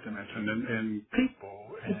in that dimension and people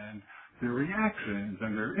and their reactions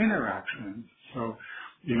and their interactions. So,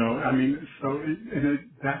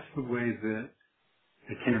 that's the way that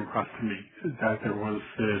it came across to me, that there was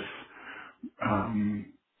this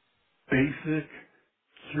basic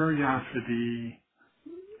curiosity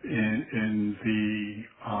in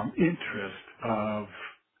the interest of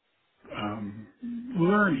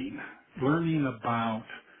learning about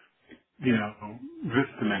this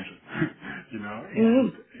dimension,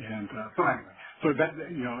 Mm. so anyway, so that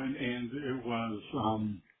and it was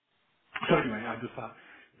so anyway, I just thought,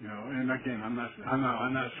 and again, I'm not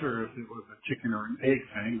sure if it was a chicken or an egg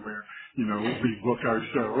thing where, we booked our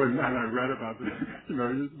show and I read about the,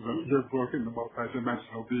 your book in the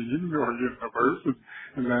multidimensional being or universe,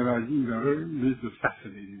 and then I, meet this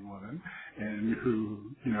fascinating woman and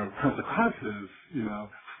who, comes across as,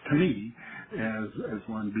 to me as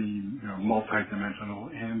one being,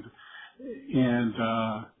 multidimensional and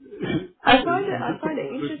I find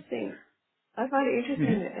it interesting. I find it Mhm.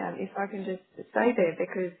 interesting, if I can just say there,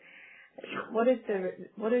 because what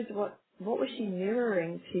was she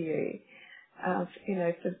mirroring to you?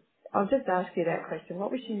 I'll just ask you that question.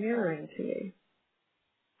 What was she mirroring to you?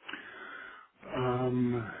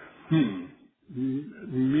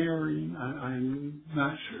 Mirroring, I'm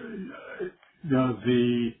not sure.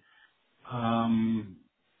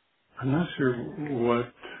 I'm not sure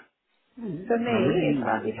what For me, reading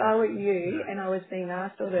if I were the, you and I was being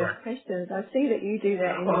asked all those right. questions, I see that you do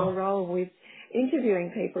that in your role with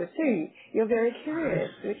interviewing people too. You're very I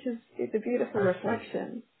curious, which is it's a beautiful see.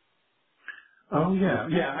 reflection. Oh yeah,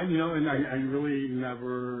 yeah. And I really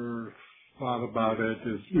never thought about it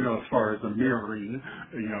as as far as a mirroring,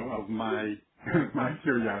 of my my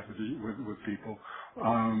curiosity with people.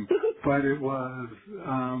 But it was,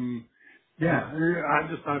 yeah. I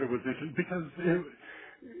just thought it was interesting because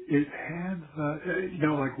it had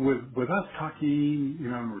like with us talking,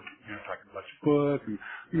 we're talking about your book, and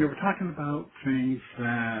we're talking about things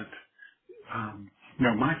that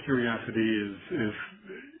my curiosity is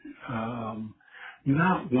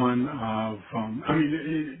not one of, I'm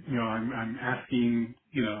asking,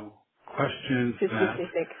 questions Too that,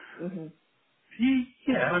 specific. Hmm.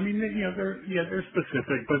 yeah, they're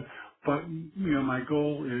specific, but, my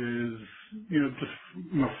goal is, just,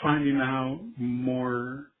 finding out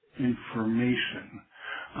more information.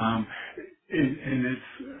 Um, and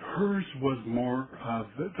hers was more of,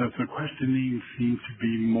 the questioning seemed to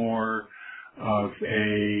be more of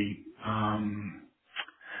a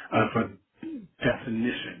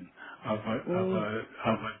definition of a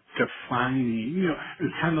defining,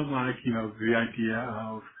 it's kind of like, the idea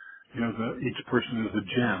of, each person is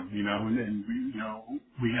a gem, and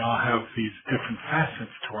we all have these different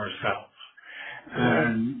facets to ourselves.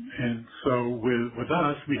 Yes. And so with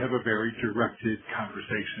us, we have a very directed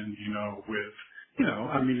conversation, with,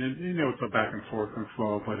 it's a back and forth and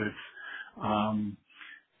flow, but it's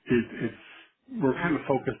we're kind of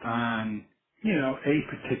focused on a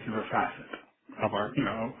particular facet of our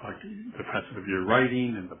like the facet of your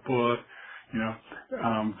writing and the book,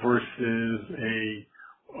 versus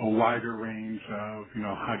a wider range of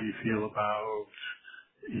how do you feel about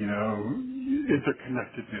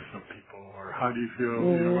interconnectedness of people, or how do you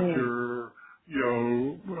feel what's Mm.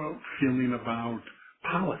 your feeling about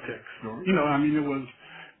politics, or it was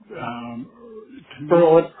to me,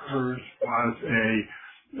 Broad. hers was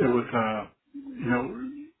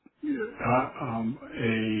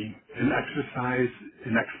an exercise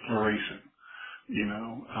in exploration,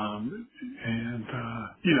 and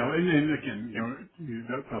again,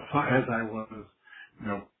 as I was,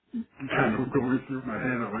 kind of going through my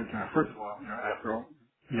head, I was like, first of all, after all,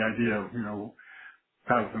 the idea of,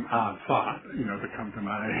 that was an odd thought, to come to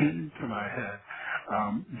my head.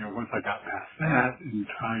 Once I got past that and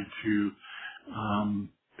tried to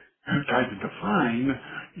define,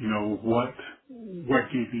 what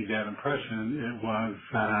gave me that impression, it was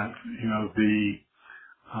that,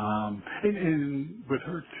 and with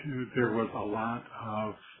her too, there was a lot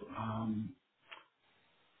of,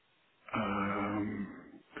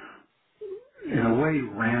 in a way,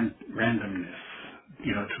 randomness,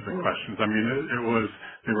 to the questions. I mean,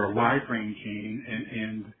 they were wide ranging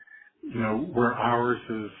and, where ours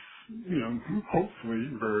is, hopefully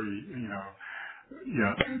very,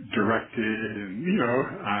 directed and,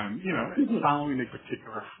 following a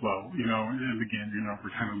particular flow, and again,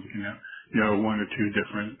 we're kind of looking at, one or two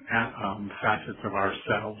different, facets of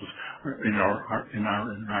ourselves, in our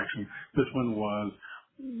interaction. This one was,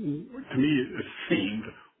 to me, it seemed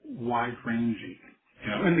wide-ranging,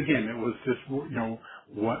 and again, it was just,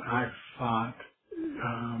 what I thought,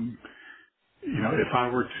 if I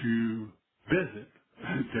were to visit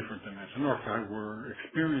a different dimension, or if I were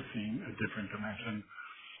experiencing a different dimension,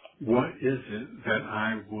 what is it that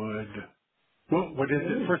I would, what is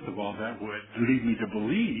it, first of all, that would lead me to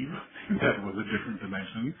believe that it was a different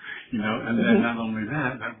dimension, and then not only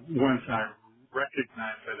that, that once I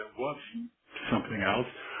recognized that it was something else,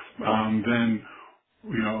 then,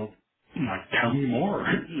 tell me more,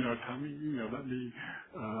 tell me, let me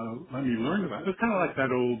learn about it. It's kind of like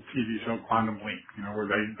that old TV show Quantum Leap, where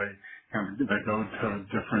they go to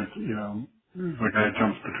different, the guy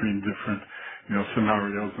jumps between different,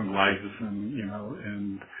 scenarios and lives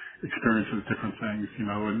and experiences different things, and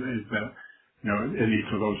that, in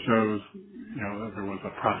each of those shows, there was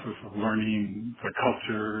a process of learning the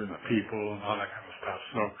culture and the people and all that kind of stuff.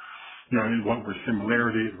 So, and what were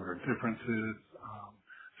similarities, what are differences.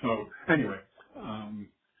 So anyway,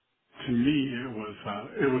 to me, it was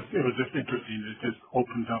just interesting. It just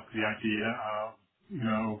opened up the idea of,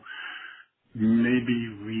 maybe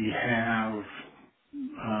we have,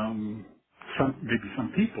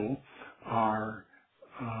 some people are,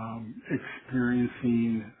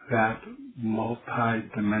 experiencing that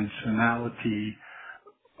multidimensionality,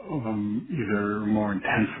 either more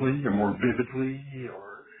intensely or more vividly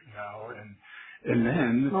or, and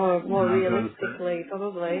then more realistically,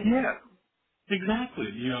 probably. Yeah, exactly.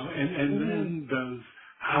 And then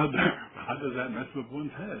how does that mess with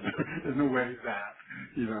one's head in a way that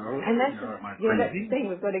and that's am I that's crazy? the thing.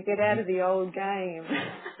 We've got to get out of the old game,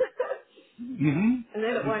 and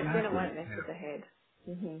then it won't mess with the head.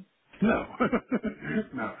 No,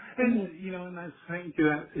 no, and and I think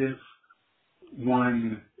that if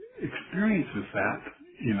one experiences that,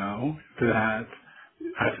 that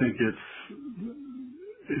I think it's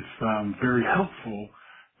very helpful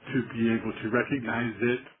to be able to recognize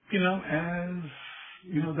it, as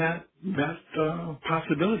that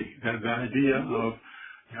possibility, that idea of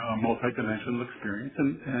a multidimensional experience,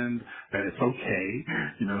 and that it's okay,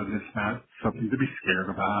 and it's not something to be scared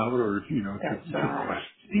about or to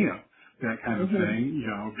question, that kind of thing,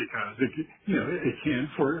 because it can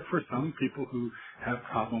for some people who have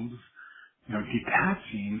problems,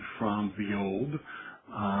 detaching from the old,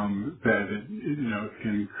 that it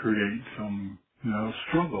can create some,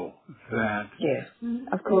 struggle that, yes,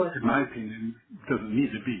 of course, in my opinion, doesn't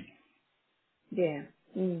need to be. Yeah,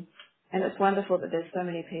 and it's wonderful that there's so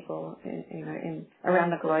many people, in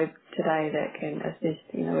around the globe today that can assist,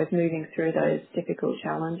 with moving through those difficult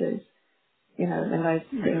challenges, when those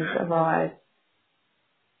things arise.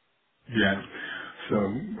 Yeah. So,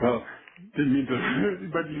 well, didn't mean to,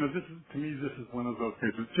 but this is, to me, this is one of those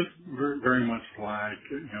cases. It's just very, very much like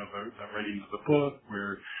the writing of the book,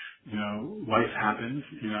 where life happens,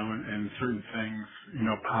 and certain things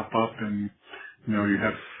pop up, and you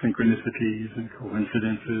have synchronicities and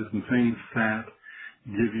coincidences and things that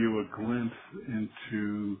give you a glimpse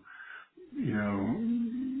into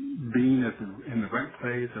being in the right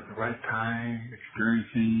place at the right time,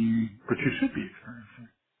 experiencing what you should be experiencing.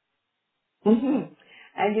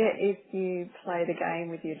 And yet, if you play the game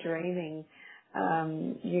with your dreaming,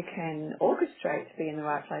 you can orchestrate to be in the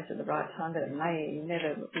right place at the right time, but it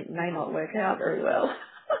may not work out very well.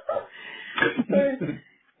 So,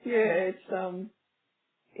 yeah,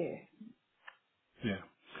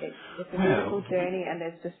 it's a beautiful journey, and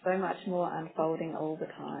there's just so much more unfolding all the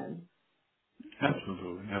time.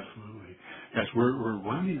 Absolutely, absolutely. Yes, we're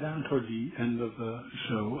winding down toward the end of the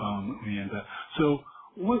show, Leanda. So,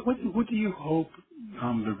 what do you hope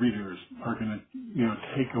the readers are going to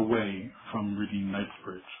take away from reading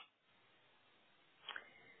Knightsbridge?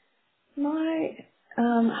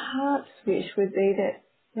 Heart's wish would be that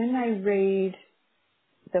when they read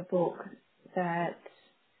the book, that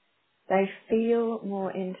they feel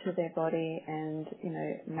more into their body, and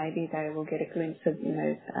maybe they will get a glimpse of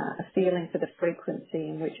a feeling for the frequency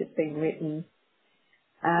in which it's been written,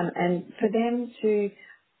 and for them to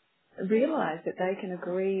realise that they can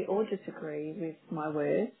agree or disagree with my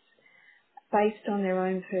words based on their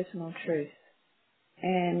own personal truth,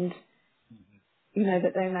 and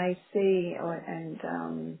that they may see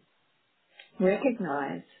and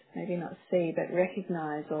recognise, maybe not see, but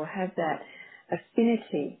recognise or have that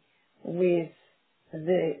affinity with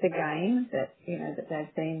the game that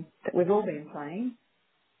we've all been playing,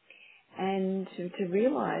 and to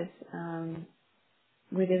realise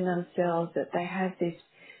within themselves that they have this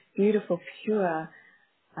beautiful, pure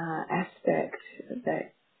aspect,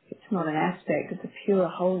 that it's not an aspect, it's a pure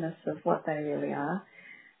wholeness of what they really are,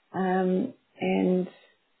 and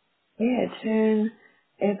turn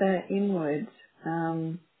ever inwards,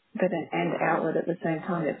 and outward at the same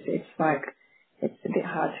time. It's like, it's a bit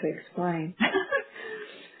hard to explain.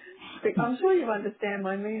 But I'm sure you understand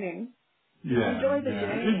my meaning. Yeah, Enjoy the yeah.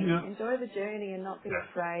 journey. Enjoy the journey and not be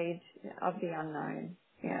afraid of the unknown.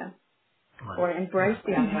 Yeah. Right. Or embrace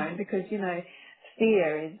the Yeah. unknown, because,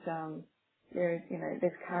 fear is, there's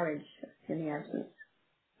courage in the absence.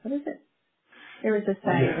 What is it? There is a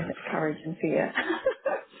saying Yes. that courage and fear.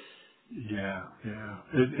 Yeah, yeah.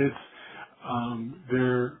 It's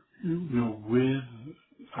there. With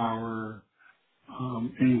our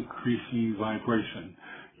increasing vibration,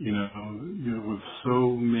 with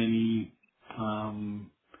so many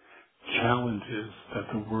challenges that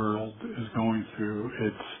the world is going through,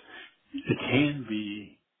 it can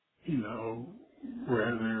be,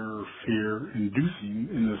 rather fear-inducing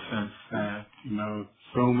in the sense that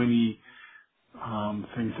so many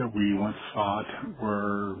things that we once thought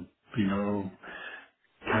were,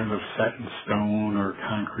 kind of set in stone or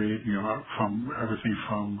concrete, from everything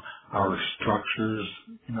from our structures,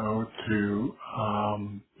 to,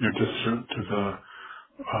 to the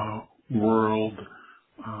world,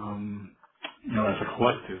 as a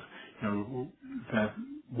collective, that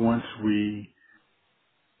once we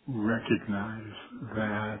recognize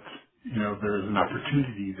that, there's an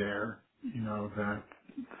opportunity there,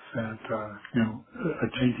 a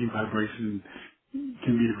changing vibration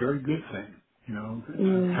can be a very good thing, to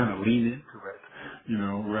kind of lean into it,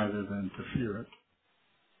 rather than to fear it.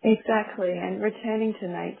 Exactly, and returning to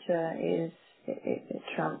nature it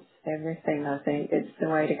trumps everything. I think it's the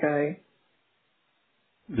way to go.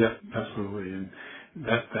 Yeah, absolutely, and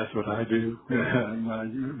that's what I do.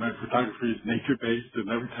 My photography is nature based, and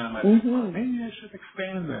every time I think, well, maybe I should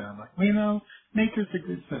expand that, I'm like, nature's a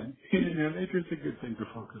good thing. Nature's a good thing to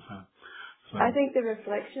focus on. So, I think the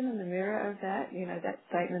reflection and the mirror of that, that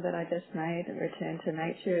statement that I just made, return to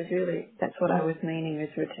nature, is really, that's what I was meaning, is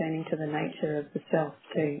returning to the nature of the self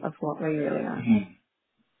too, of what we really are.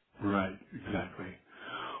 Right, exactly.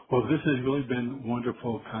 Well, this has really been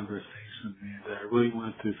wonderful conversation, and I really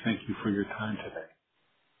want to thank you for your time today.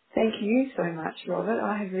 Thank you so much, Robert.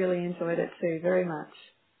 I have really enjoyed it too, very much.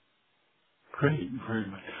 Great, very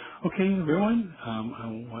much. Okay, everyone, I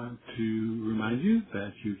want to remind you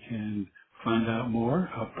that you can find out more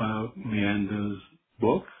about Leanda's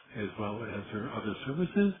books as well as her other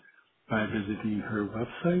services by visiting her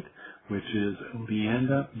website, which is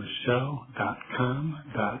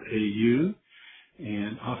leandamichelle.com.au.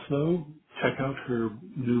 And also check out her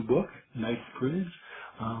new book, Knightsbridge.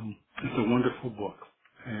 It's a wonderful book.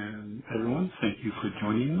 And everyone, thank you for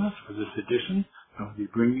joining us for this edition of the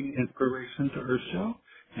Bringing Inspiration to Earth show.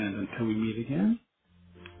 And until we meet again,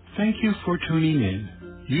 thank you for tuning in.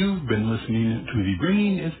 You've been listening to the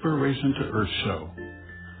Bringing Inspiration to Earth show.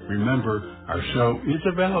 Remember, our show is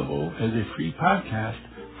available as a free podcast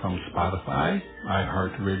from Spotify,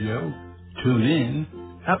 iHeartRadio, TuneIn,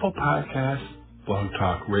 Apple Podcasts, Blog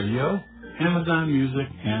Talk Radio, Amazon Music,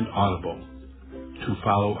 and Audible. To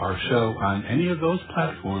follow our show on any of those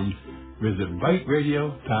platforms, visit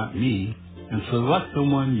biteradio.me and select the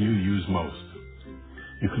one you use most.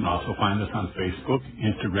 You can also find us on Facebook,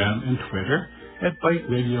 Instagram, and Twitter at Byte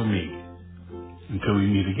Radio Me. Until we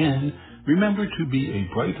meet again, remember to be a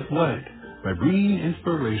bright light by bringing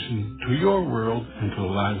inspiration to your world and to the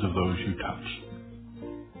lives of those you touch.